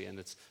ministry, and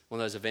it's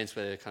one of those events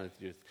where they kind of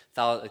do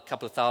a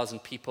couple of thousand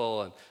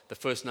people, and the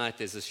first night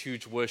there's this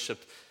huge worship,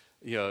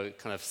 kind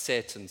of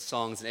set and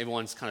songs, and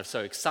everyone's kind of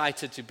so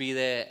excited to be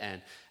there,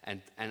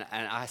 and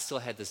I still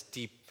had this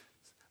deep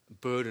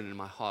burden in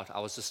my heart.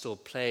 I was just still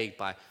plagued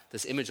by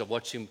this image of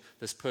watching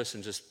this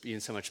person just be in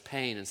so much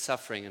pain and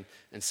suffering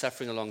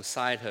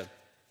alongside her.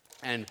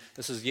 And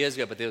this was years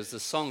ago, but there was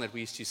this song that we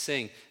used to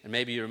sing, and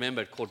maybe you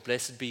remember it, called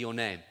Blessed Be Your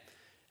Name.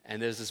 And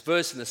there's this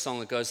verse in the song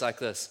that goes like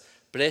this: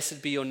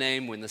 Blessed be your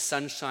name when the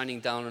sun's shining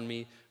down on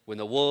me, when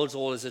the world's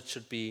all as it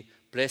should be.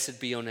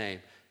 Blessed be your name.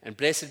 And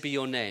blessed be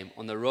your name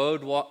on the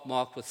road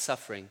marked with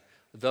suffering.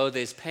 Though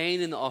there's pain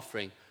in the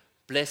offering,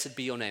 blessed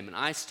be your name. And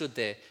I stood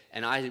there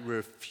and I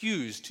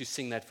refused to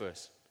sing that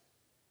verse.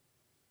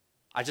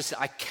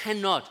 I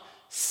cannot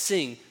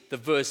sing the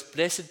verse,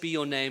 blessed be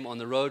your name on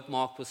the road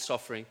marked with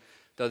suffering,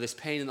 though there's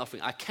pain in the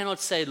offering. I cannot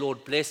say,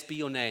 Lord, blessed be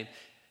your name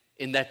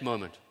in that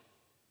moment.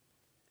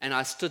 And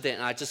I stood there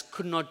and I just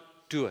could not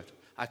do it.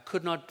 I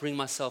could not bring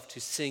myself to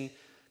sing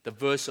the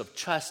verse of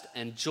trust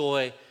and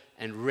joy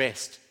and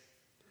rest.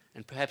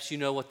 And perhaps you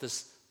know what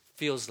this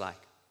feels like.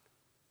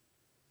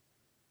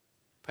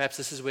 Perhaps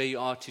this is where you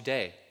are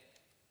today.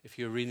 If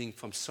you're reeling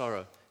from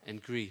sorrow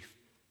and grief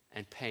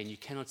and pain, you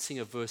cannot sing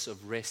a verse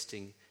of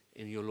resting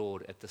in your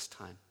Lord at this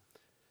time.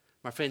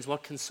 My friends,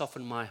 what can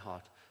soften my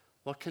heart?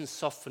 What can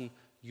soften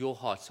your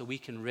heart so we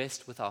can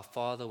rest with our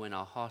Father when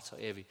our hearts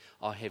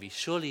are heavy?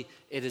 Surely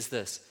it is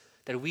this,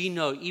 that we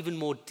know even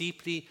more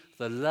deeply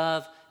the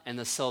love and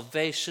the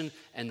salvation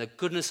and the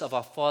goodness of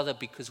our Father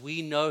because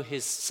we know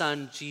His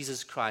Son,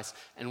 Jesus Christ,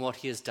 and what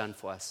He has done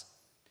for us.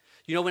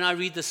 When I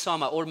read this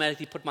psalm, I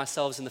automatically put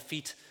myself in the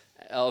feet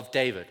of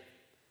David.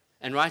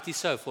 And rightly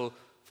so, for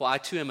I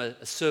too am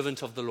a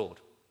servant of the Lord.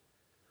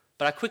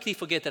 But I quickly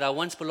forget that I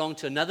once belonged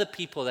to another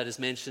people that is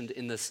mentioned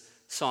in this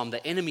psalm,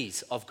 the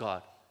enemies of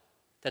God.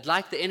 That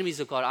like the enemies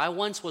of God, I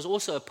once was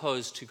also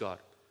opposed to God.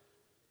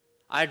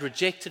 I had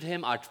rejected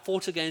Him. I'd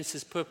fought against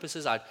His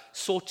purposes. I'd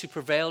sought to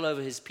prevail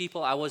over His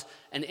people. I was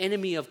an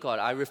enemy of God.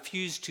 I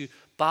refused to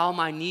bow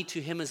my knee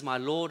to Him as my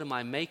Lord and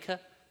my Maker.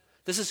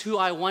 This is who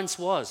I once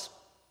was.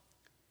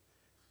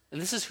 And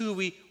this is who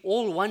we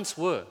all once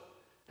were.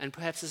 And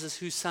perhaps this is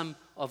who some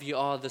of you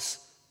are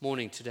this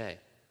morning today.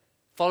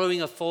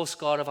 following a false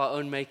god of our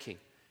own making,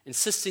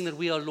 insisting that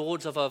we are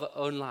lords of our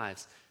own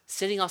lives,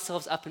 setting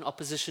ourselves up in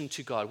opposition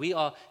to God. We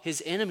are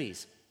his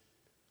enemies.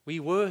 We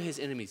were his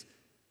enemies.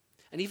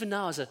 And even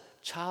now, as a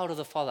child of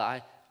the Father,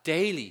 I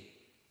daily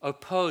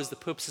oppose the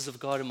purposes of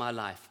God in my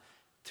life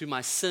through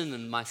my sin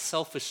and my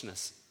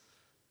selfishness.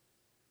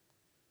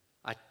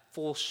 I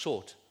fall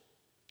short.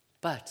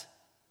 But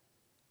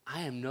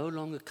I am no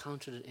longer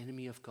counted an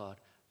enemy of God,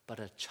 but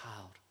a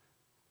child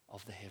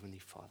of the Heavenly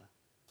Father.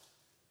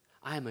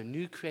 I am a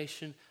new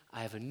creation.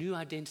 I have a new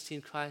identity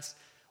in Christ,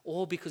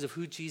 all because of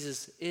who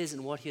Jesus is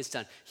and what he has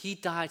done. He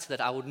died so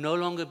that I would no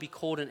longer be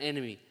called an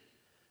enemy,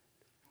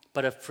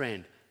 but a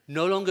friend.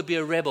 No longer be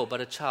a rebel,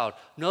 but a child.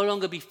 No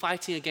longer be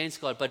fighting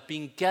against God, but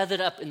being gathered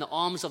up in the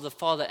arms of the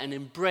Father and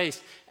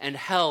embraced and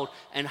held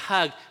and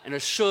hugged and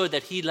assured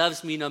that he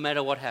loves me no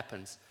matter what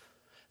happens.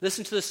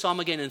 Listen to the psalm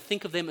again and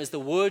think of them as the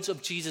words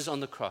of Jesus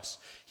on the cross.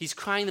 He's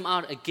crying them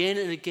out again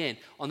and again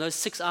on those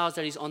 6 hours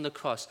that he's on the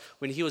cross,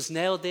 when he was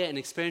nailed there and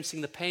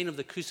experiencing the pain of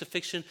the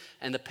crucifixion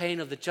and the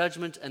pain of the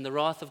judgment and the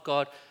wrath of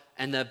God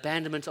and the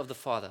abandonment of the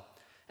Father.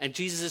 And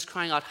Jesus is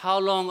crying out, "How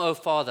long, O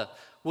Father,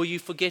 will you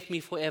forget me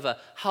forever?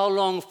 How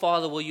long,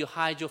 Father, will you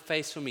hide your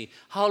face from me?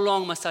 How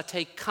long must I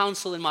take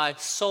counsel in my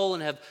soul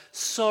and have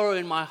sorrow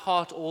in my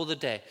heart all the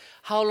day?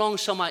 How long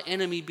shall my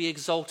enemy be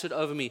exalted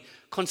over me?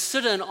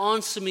 Consider and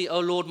answer me, O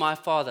Lord my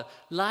Father.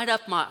 Light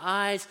up my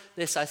eyes,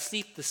 lest I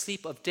sleep the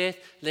sleep of death,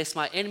 lest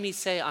my enemies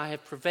say I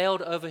have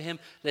prevailed over him,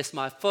 lest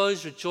my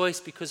foes rejoice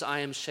because I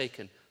am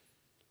shaken.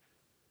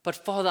 But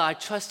Father, I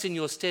trust in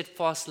your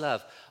steadfast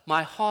love.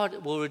 My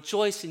heart will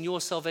rejoice in your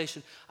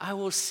salvation. I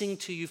will sing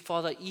to you,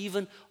 Father,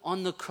 even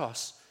on the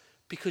cross,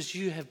 because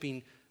you have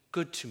been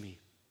good to me."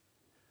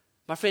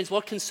 My friends,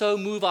 what can so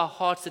move our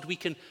hearts that we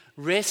can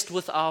rest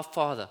with our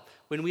Father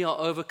when we are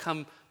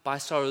overcome by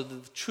sorrow?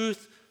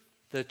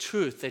 The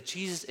truth that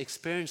Jesus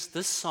experienced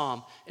this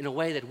psalm in a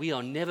way that we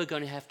are never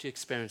going to have to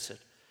experience it.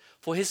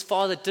 For his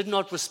Father did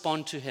not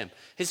respond to him.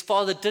 His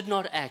Father did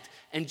not act.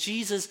 And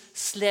Jesus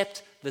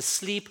slept the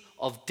sleep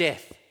of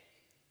death.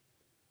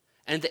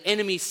 And the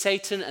enemy,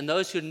 Satan, and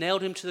those who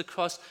nailed him to the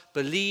cross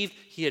believed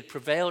he had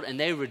prevailed, and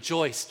they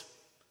rejoiced.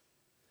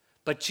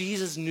 But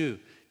Jesus knew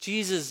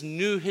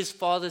his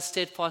Father's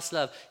steadfast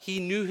love. He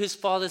knew his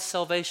Father's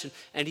salvation,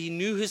 and he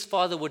knew his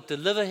Father would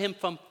deliver him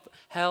from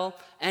hell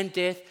and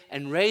death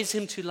and raise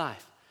him to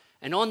life.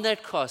 And on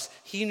that cross,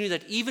 he knew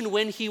that even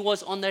when he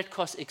was on that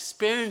cross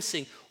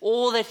experiencing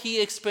all that he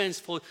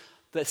experienced for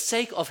the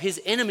sake of his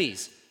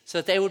enemies, so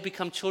that they would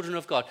become children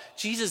of God,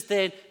 Jesus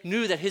then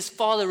knew that his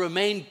Father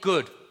remained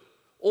good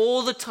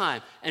all the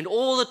time. And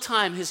all the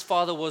time his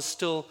Father was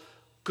still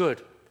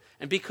good.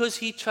 And because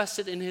he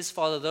trusted in his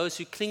Father, those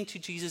who cling to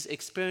Jesus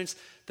experience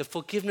the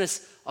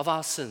forgiveness of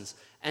our sins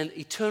and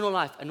eternal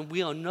life. And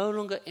we are no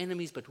longer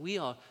enemies, but we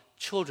are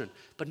children.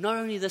 But not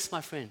only this,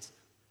 my friends,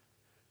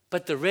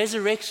 but the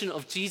resurrection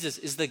of Jesus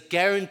is the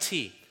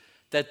guarantee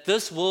that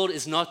this world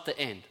is not the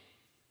end.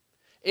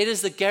 It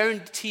is the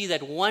guarantee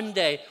that one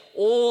day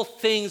all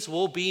things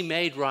will be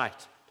made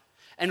right.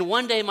 And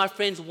one day, my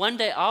friends, one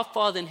day our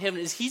Father in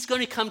heaven he's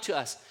going to come to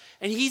us.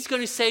 And he's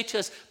going to say to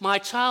us, "My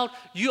child,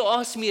 you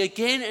ask me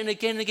again and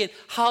again and again,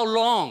 how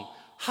long?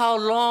 How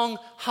long?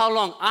 How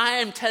long?" I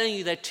am telling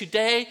you that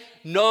today,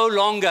 no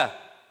longer.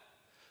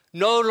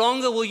 No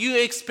longer will you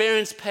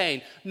experience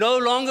pain. No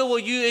longer will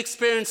you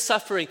experience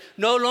suffering.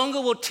 No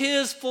longer will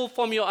tears fall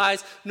from your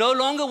eyes. No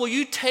longer will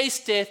you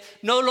taste death.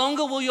 No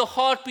longer will your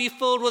heart be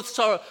filled with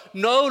sorrow.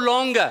 No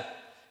longer.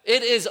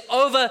 It is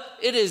over.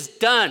 It is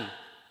done.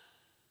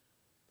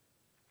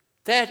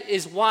 That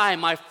is why,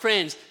 my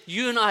friends,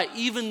 you and I,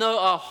 even though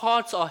our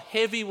hearts are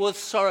heavy with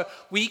sorrow,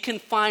 we can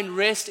find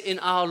rest in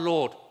our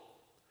Lord,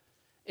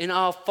 in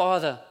our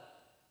Father.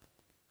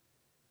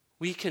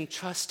 We can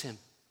trust him.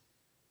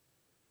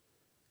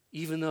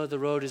 Even though the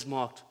road is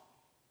marked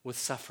with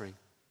suffering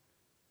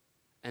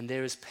and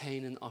there is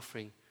pain and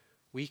offering,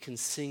 we can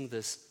sing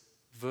this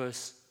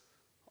verse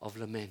of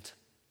lament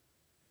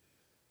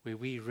where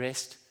we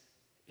rest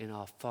in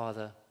our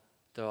Father,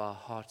 though our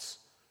hearts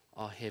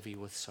are heavy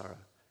with sorrow.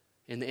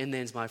 In the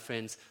end, my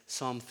friends,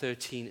 Psalm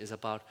 13 is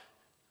about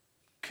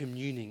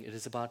communing. It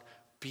is about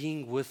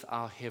being with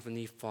our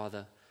Heavenly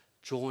Father,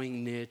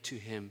 drawing near to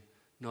him,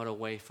 not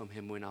away from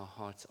him when our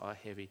hearts are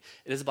heavy.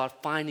 It is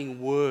about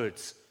finding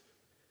words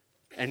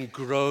and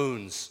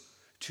groans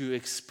to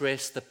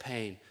express the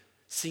pain,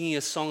 singing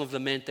a song of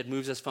lament that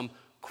moves us from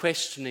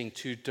questioning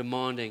to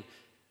demanding,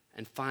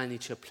 and finally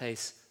to a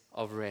place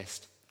of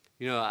rest.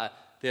 You know,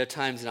 there are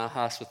times in our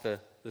house with the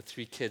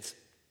 3 kids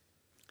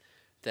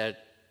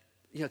that,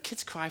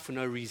 kids cry for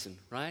no reason,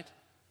 right?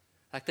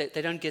 Like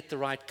they don't get the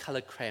right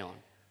colored crayon,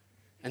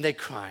 and they're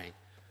crying,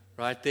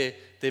 right?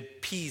 Their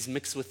peas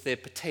mixed with their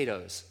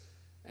potatoes,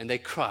 and they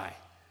cry,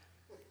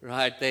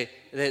 right?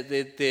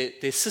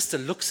 Their sister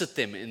looks at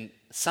them in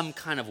some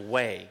kind of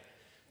way,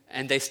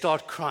 and they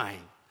start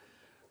crying,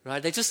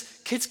 right?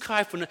 Kids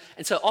cry for no,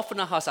 and so often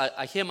in our house,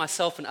 I hear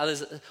myself and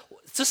others,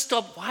 "Just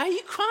stop, why are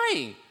you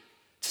crying?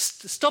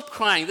 Just stop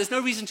crying, there's no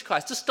reason to cry,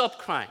 just stop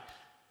crying."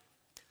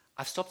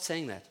 I've stopped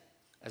saying that.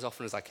 as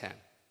often as I can.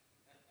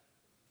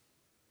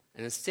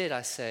 And instead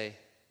I say,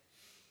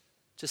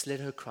 just let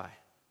her cry.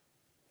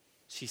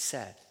 She's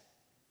sad.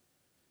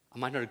 I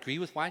might not agree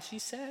with why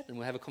she's sad, and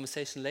we'll have a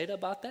conversation later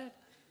about that,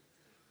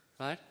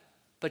 right?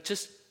 But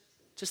just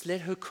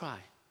let her cry.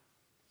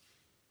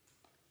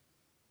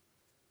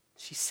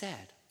 She's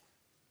sad.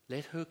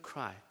 Let her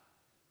cry.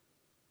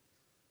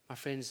 My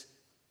friends,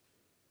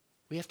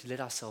 we have to let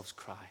ourselves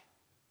cry.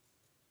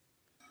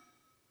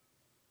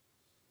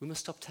 We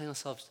must stop telling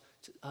ourselves,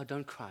 oh,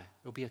 don't cry,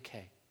 it'll be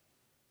okay.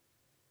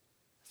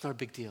 It's not a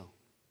big deal.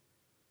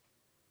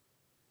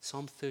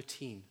 Psalm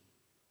 13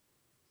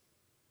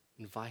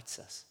 invites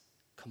us,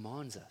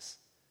 commands us,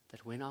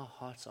 that when our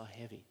hearts are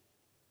heavy,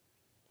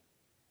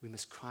 we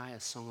must cry a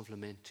song of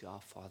lament to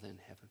our Father in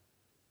heaven.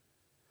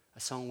 A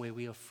song where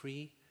we are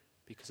free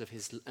because of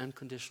his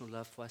unconditional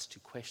love for us to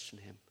question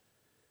him.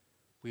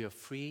 We are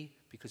free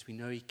because we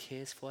know he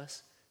cares for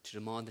us to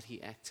demand that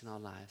he acts in our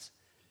lives.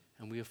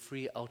 And we are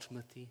free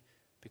ultimately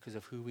because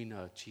of who we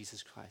know,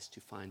 Jesus Christ,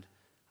 to find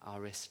our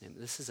rest in him.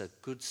 This is a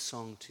good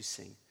song to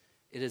sing.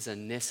 It is a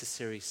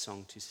necessary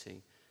song to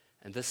sing.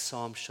 And this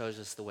psalm shows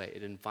us the way.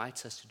 It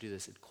invites us to do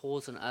this. It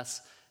calls on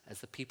us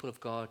as the people of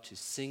God to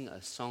sing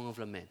a song of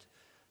lament.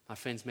 My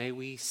friends, may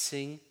we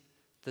sing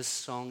this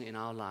song in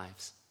our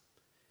lives.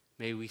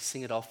 May we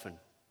sing it often.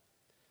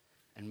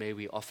 And may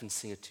we often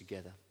sing it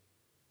together.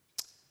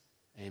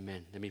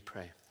 Amen. Let me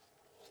pray.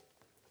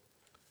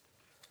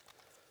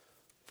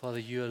 Father,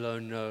 you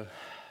alone know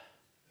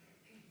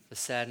the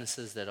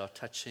sadnesses that are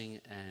touching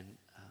and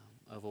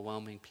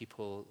overwhelming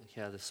people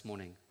here this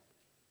morning.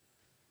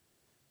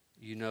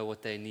 You know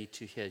what they need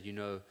to hear. You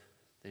know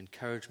the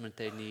encouragement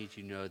they need.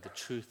 You know the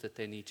truth that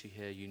they need to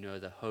hear. You know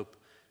the hope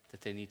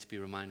that they need to be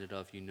reminded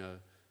of. You know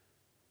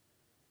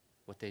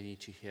what they need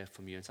to hear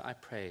from you. And so I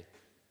pray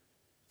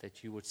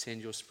that you would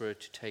send your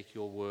Spirit to take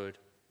your word,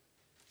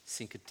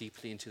 sink it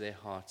deeply into their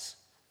hearts,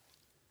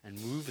 and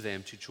move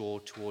them to draw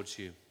towards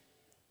you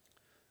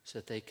so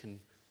that they can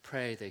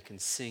pray, they can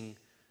sing,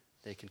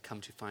 they can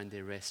come to find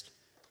their rest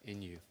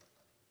in you.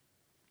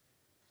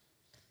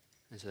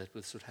 And so that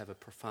this would have a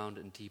profound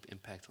and deep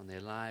impact on their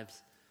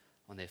lives,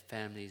 on their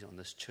families, on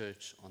this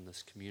church, on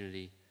this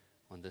community,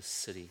 on this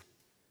city,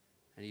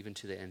 and even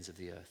to the ends of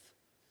the earth.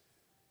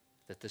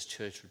 That this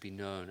church would be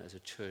known as a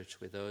church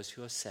where those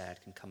who are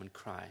sad can come and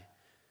cry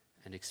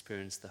and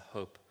experience the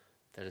hope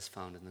that is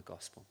found in the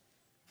gospel,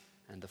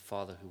 and the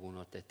Father who will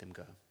not let them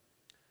go.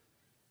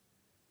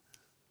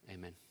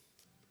 Amen.